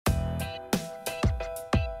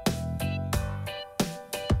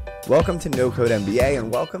Welcome to No Code MBA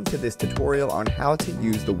and welcome to this tutorial on how to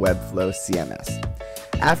use the Webflow CMS.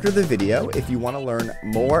 After the video, if you want to learn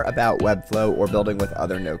more about Webflow or building with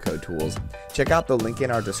other no-code tools, check out the link in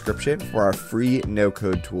our description for our free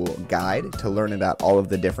no-code tool guide to learn about all of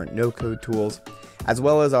the different no-code tools, as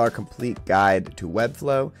well as our complete guide to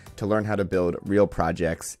Webflow to learn how to build real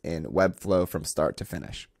projects in Webflow from start to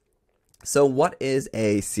finish. So what is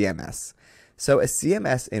a CMS? So a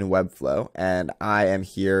CMS in Webflow, and I am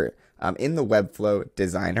here in the Webflow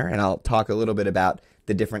designer, and I'll talk a little bit about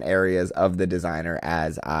the different areas of the designer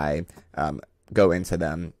as I go into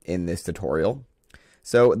them in this tutorial.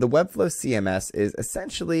 So the Webflow CMS is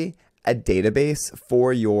essentially a database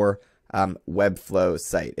for your Webflow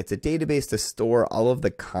site. It's a database to store all of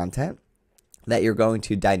the content that you're going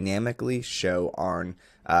to dynamically show on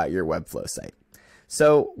your Webflow site.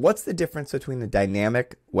 So what's the difference between a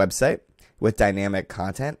dynamic website with dynamic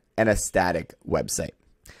content and a static website?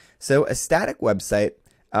 So a static website,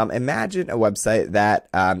 imagine a website that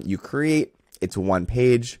you create, it's one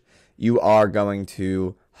page. You are going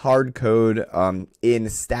to hard code in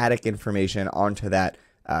static information onto that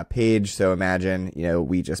page. So imagine,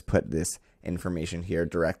 we just put this information here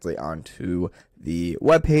directly onto the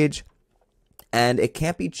web page, and it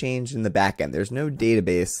can't be changed in the backend. There's no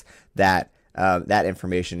database that that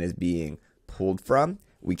information is being pulled from.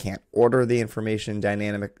 We can't order the information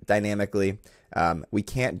dynamically. We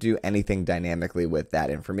can't do anything dynamically with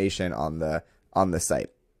that information on the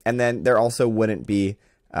site. And then there also wouldn't be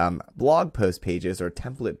blog post pages or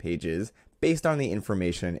template pages based on the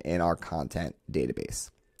information in our content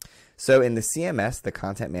database. So in the CMS, the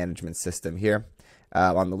content management system here,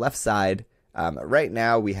 on the left side, right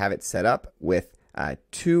now we have it set up with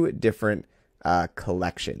two different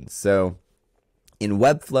collections. So in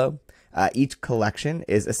Webflow, each collection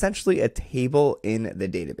is essentially a table in the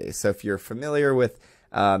database. So if you're familiar with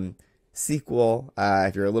SQL,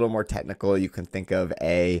 if you're a little more technical, you can think of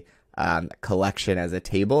a collection as a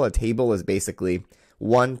table. A table is basically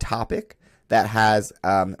one topic that has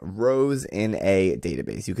rows in a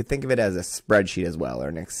database. You could think of it as a spreadsheet as well, or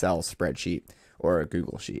an Excel spreadsheet, or a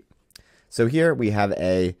Google Sheet. So here we have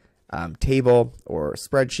a table or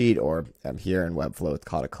spreadsheet, or here in Webflow it's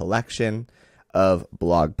called a collection of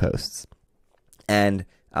blog posts. And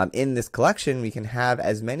in this collection, we can have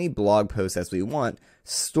as many blog posts as we want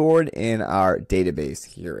stored in our database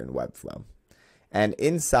here in Webflow. And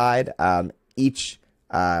inside each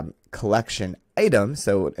collection item,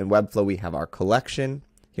 so in Webflow we have our collection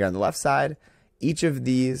here on the left side. Each of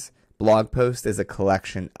these blog posts is a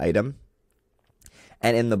collection item.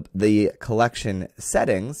 And in the collection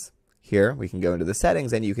settings, here we can go into the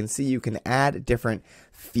settings and you can see you can add different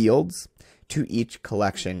fields to each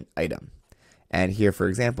collection item. And here, for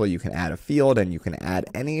example, you can add a field and you can add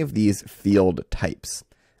any of these field types.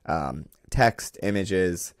 Text,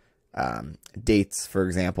 images, dates, for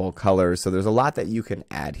example, colors. So there's a lot that you can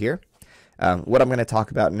add here. What I'm going to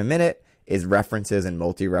talk about in a minute is references and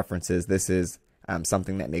multi-references. This is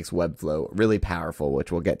something that makes Webflow really powerful,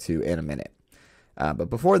 which we'll get to in a minute. But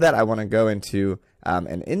before that, I want to go into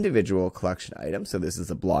an individual collection item. So this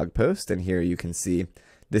is a blog post, and here you can see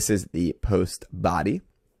this is the post body.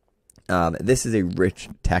 This is a rich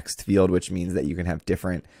text field, which means that you can have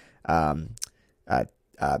different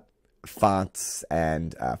fonts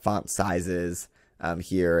and font sizes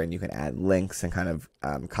here, and you can add links and kind of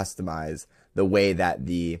customize the way that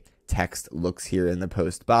the text looks here in the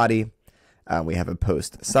post body. We have a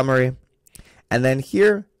post summary, and then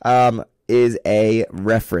here is a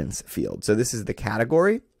reference field. So this is the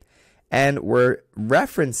category, and we're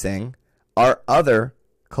referencing our other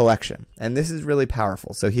collection, and this is really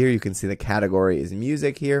powerful. So here you can see the category is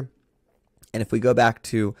music here, and if we go back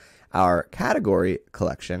to our category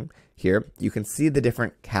collection here, you can see the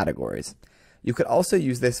different categories. You could also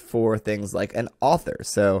use this for things like an author.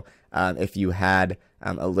 So if you had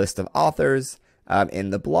a list of authors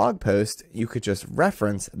in the blog post, you could just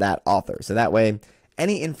reference that author. So that way,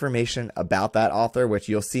 any information about that author, which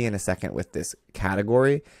you'll see in a second with this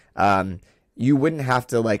category, you wouldn't have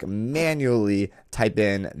to manually type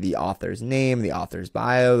in the author's name, the author's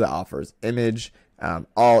bio, the author's image,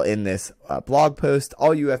 all in this blog post.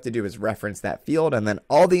 All you have to do is reference that field, and then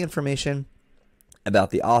all the information about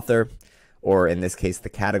the author, or in this case the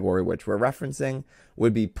category which we're referencing,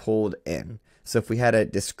 would be pulled in. So if we had a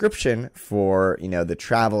description for the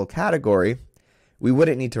travel category, we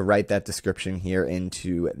wouldn't need to write that description here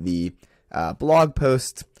into the blog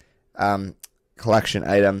post collection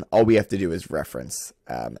item. All we have to do is reference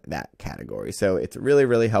that category. So it's really,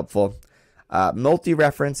 really helpful.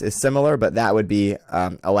 Multi-reference is similar, but that would be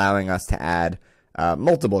allowing us to add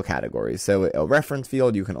multiple categories. So a reference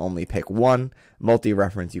field, you can only pick one.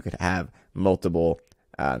 Multi-reference, you could have multiple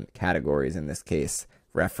categories, in this case,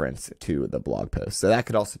 reference to the blog post. So that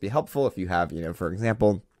could also be helpful if you have, for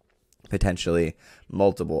example, potentially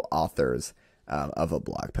multiple authors of a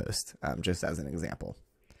blog post, just as an example.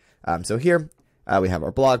 So here we have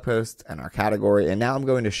our blog post and our category, and now I'm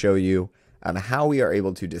going to show you how we are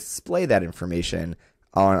able to display that information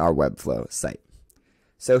on our Webflow site.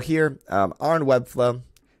 So here on Webflow,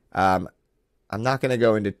 I'm not going to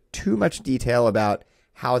go into too much detail about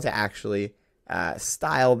how to actually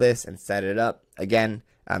style this and set it up. Again,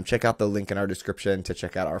 check out the link in our description to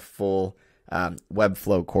check out our full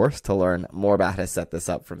Webflow course to learn more about how to set this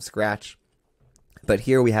up from scratch. But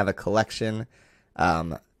here we have a collection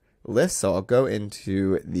list, so I'll go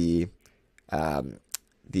into the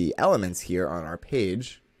elements here on our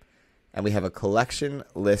page, and we have a collection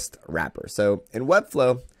list wrapper. So in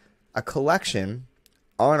Webflow, a collection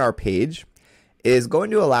on our page is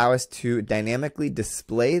going to allow us to dynamically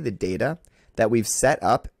display the data that we've set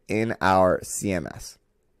up in our CMS.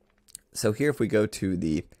 So here, if we go to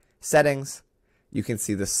the settings, you can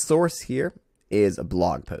see the source here is a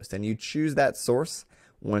blog post, and you choose that source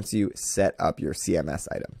once you set up your CMS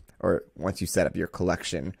item, or once you set up your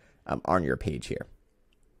collection on your page here.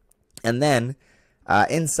 And then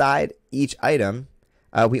inside each item,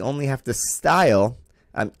 we only have to style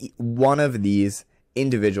one of these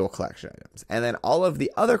individual collection items, and then all of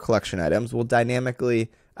the other collection items will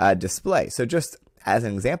dynamically display. So just as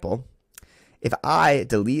an example, if I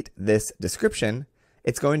delete this description,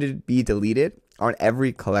 it's going to be deleted on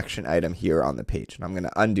every collection item here on the page. And I'm going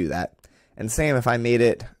to undo that. And same if I made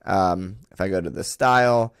it, if I go to the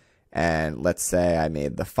style, and let's say I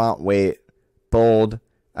made the font weight bold,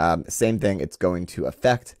 same thing, it's going to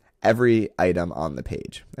affect every item on the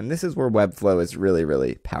page. And this is where Webflow is really,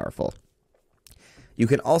 really powerful. You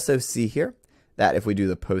can also see here that if we do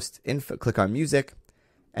the post info, click on music,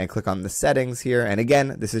 and click on the settings here. And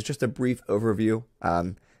again, this is just a brief overview.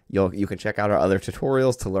 You can check out our other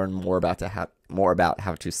tutorials to learn more about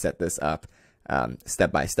how to set this up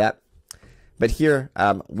step by step. But here,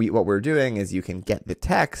 what we're doing is you can get the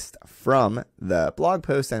text from the blog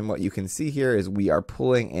post, and what you can see here is we are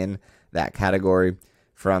pulling in that category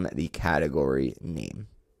from the category name.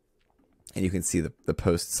 And you can see the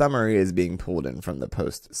post summary is being pulled in from the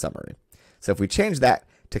post summary. So if we change that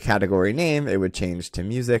to category name, it would change to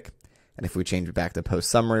music. And if we change it back to post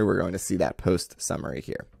summary, we're going to see that post summary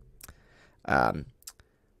here.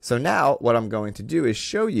 So now what I'm going to do is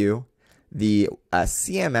show you the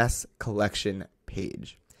CMS collection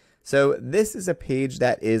page. So this is a page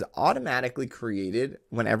that is automatically created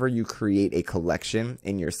whenever you create a collection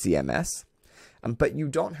in your CMS, but you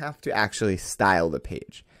don't have to actually style the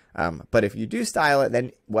page. But if you do style it,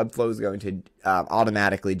 then Webflow is going to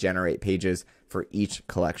automatically generate pages for each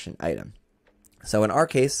collection item. So in our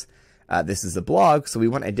case, this is a blog, so we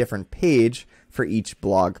want a different page for each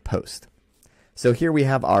blog post. So here we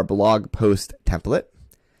have our blog post template,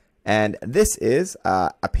 and this is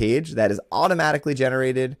a page that is automatically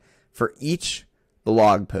generated for each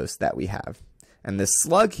blog post that we have. And the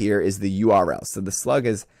slug here is the URL. So the slug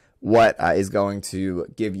is what is going to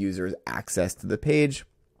give users access to the page.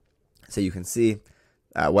 So you can see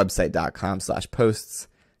website.com/posts/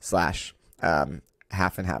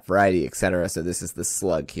 half and half variety, etc. So this is the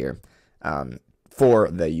slug here for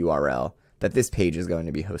the URL that this page is going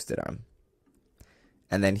to be hosted on.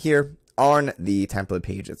 And then here on the template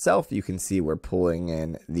page itself, you can see we're pulling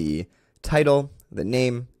in the title, the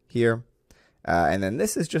name here. And then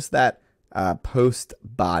this is just that post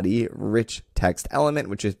body rich text element,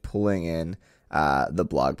 which is pulling in the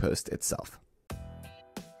blog post itself.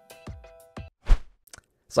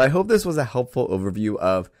 So I hope this was a helpful overview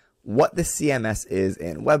of what the CMS is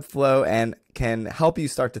in Webflow and can help you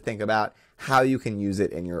start to think about how you can use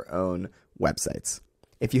it in your own websites.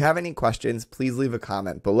 If you have any questions, please leave a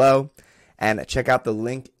comment below and check out the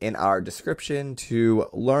link in our description to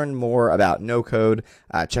learn more about no-code.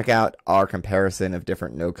 Check out our comparison of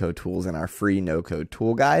different no-code tools in our free no-code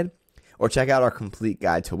tool guide, or check out our complete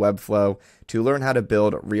guide to Webflow to learn how to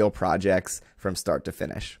build real projects from start to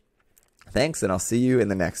finish. Thanks, and I'll see you in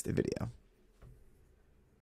the next video.